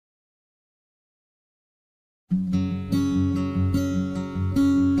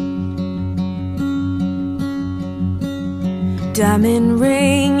diamond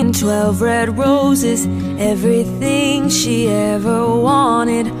ring and 12 red roses, everything she ever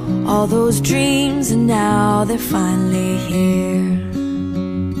wanted. All those dreams, and now they're finally here.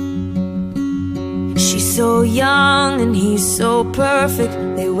 She's so young and he's so perfect.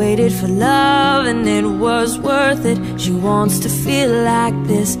 They waited for love and it was worth it. She wants to feel like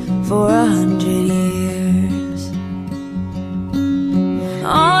this for 100 years.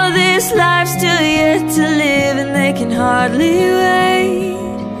 All this life's still yet to live, and they can hardly wait.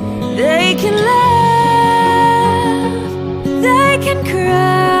 They can laugh, they can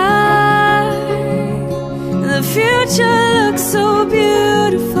cry. The future looks so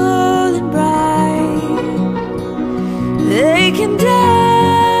beautiful and bright. They can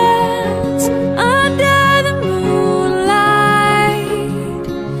dance under the moonlight,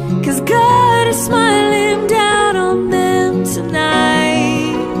 'cause God is smiling down on them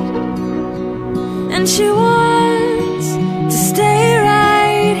tonight. And she wants to stay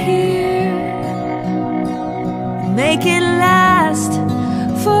right here, make it last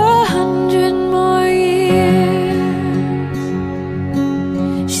for 100 more years.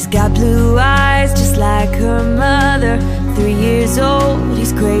 She's got blue eyes just like her mother. 3 years old,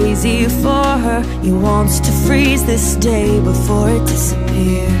 he's crazy for her. He wants to freeze this day before it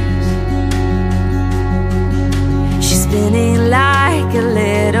disappears. She's spinning like a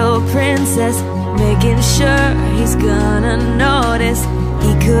little princess, making sure he's gonna notice.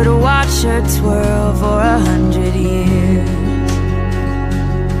 He could watch her twirl for 100 years.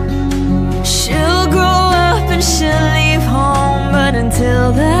 She'll grow up and she'll leave home, but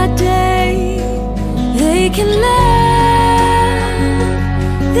until that day, they can laugh,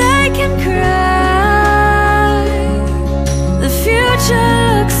 they can cry. The future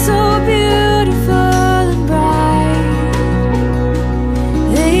looks so beautiful and bright.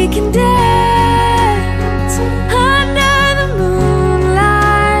 They can dance under the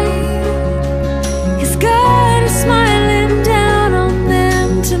moonlight, 'cause God is smiling down on them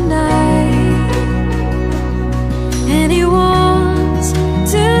tonight. And He wants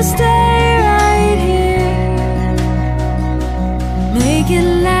to stay right here, make it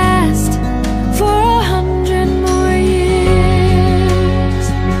last for 100 more years.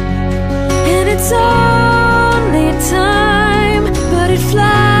 And it's only time, but it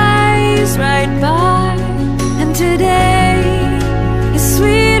flies right by. And today is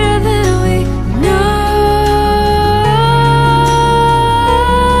sweeter than we know.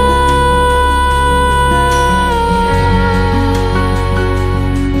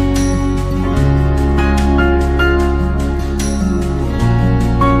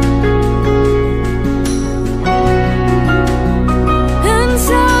 And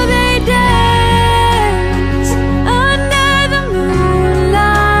so they dance under the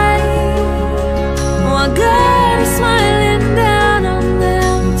moonlight, while God is smiling down on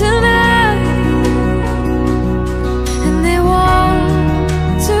them tonight. And they want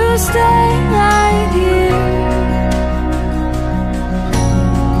to stay right here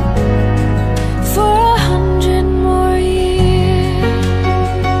for 100 more years.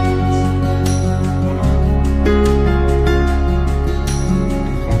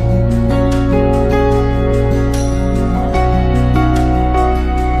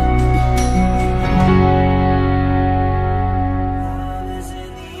 Love is in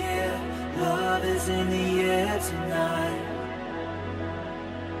the air, love is in the air tonight.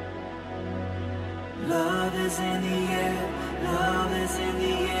 Love is in the air, love is in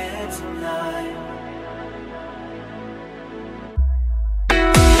the air tonight.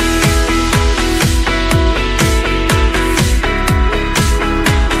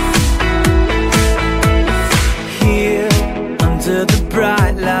 Here, under the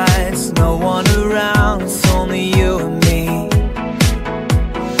bright lights, no one around, it's only you and me.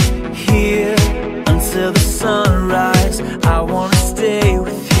 Here, until the sunrise, I wanna stay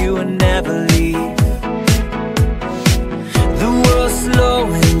with you and never leave. The world's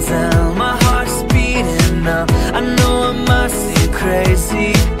slowing down, my heart's beating up. I know I must seem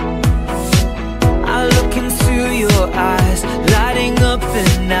crazy. I look into your eyes, lighting up the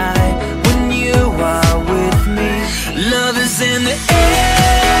night when you are with me. Love is in the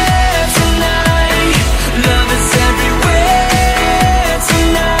air tonight, love is everywhere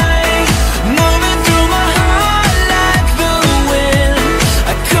tonight, moving through my heart like the wind.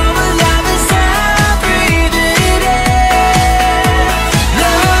 I come alive as I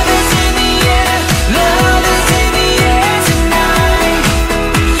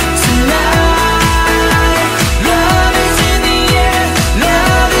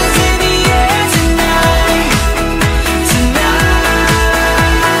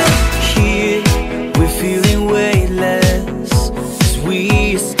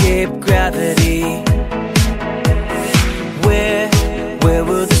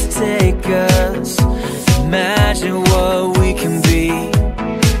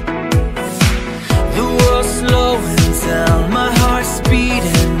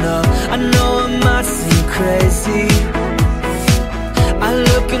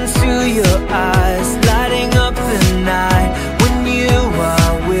your eyes, lighting up the night when you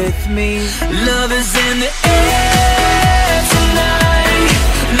are with me. Love is in the air tonight.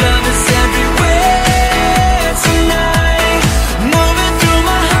 Love is everywhere tonight. Moving through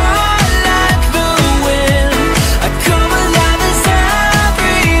my heart like the wind. I come alive as I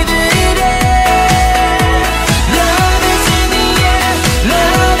breathe it in. Love is in the air.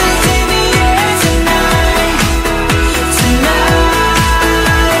 Love is in the air tonight.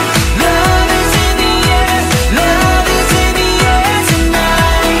 Tonight. Love is in the air. Love is in the air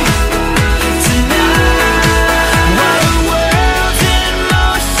tonight. Tonight. While the world's in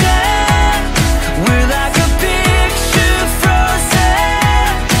motion, we're like a picture frozen.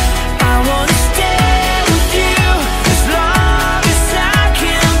 I wanna stay with you as long as I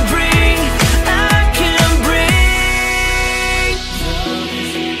can breathe. I can breathe. Love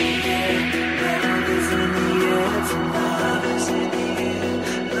is in the air. Love is in the air tonight. Love is in the air.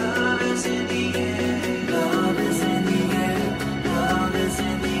 Love is in the air. Love is in the air. Love is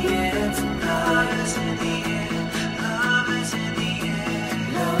in the air. Love is in the air. Love is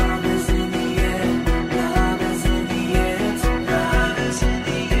in the air. Love is in the air. Love is in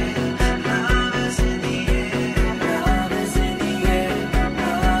the air. Love is in the air. Love is in the air.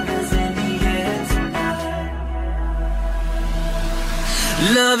 Love is in the air tonight.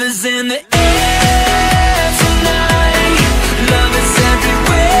 Love is in the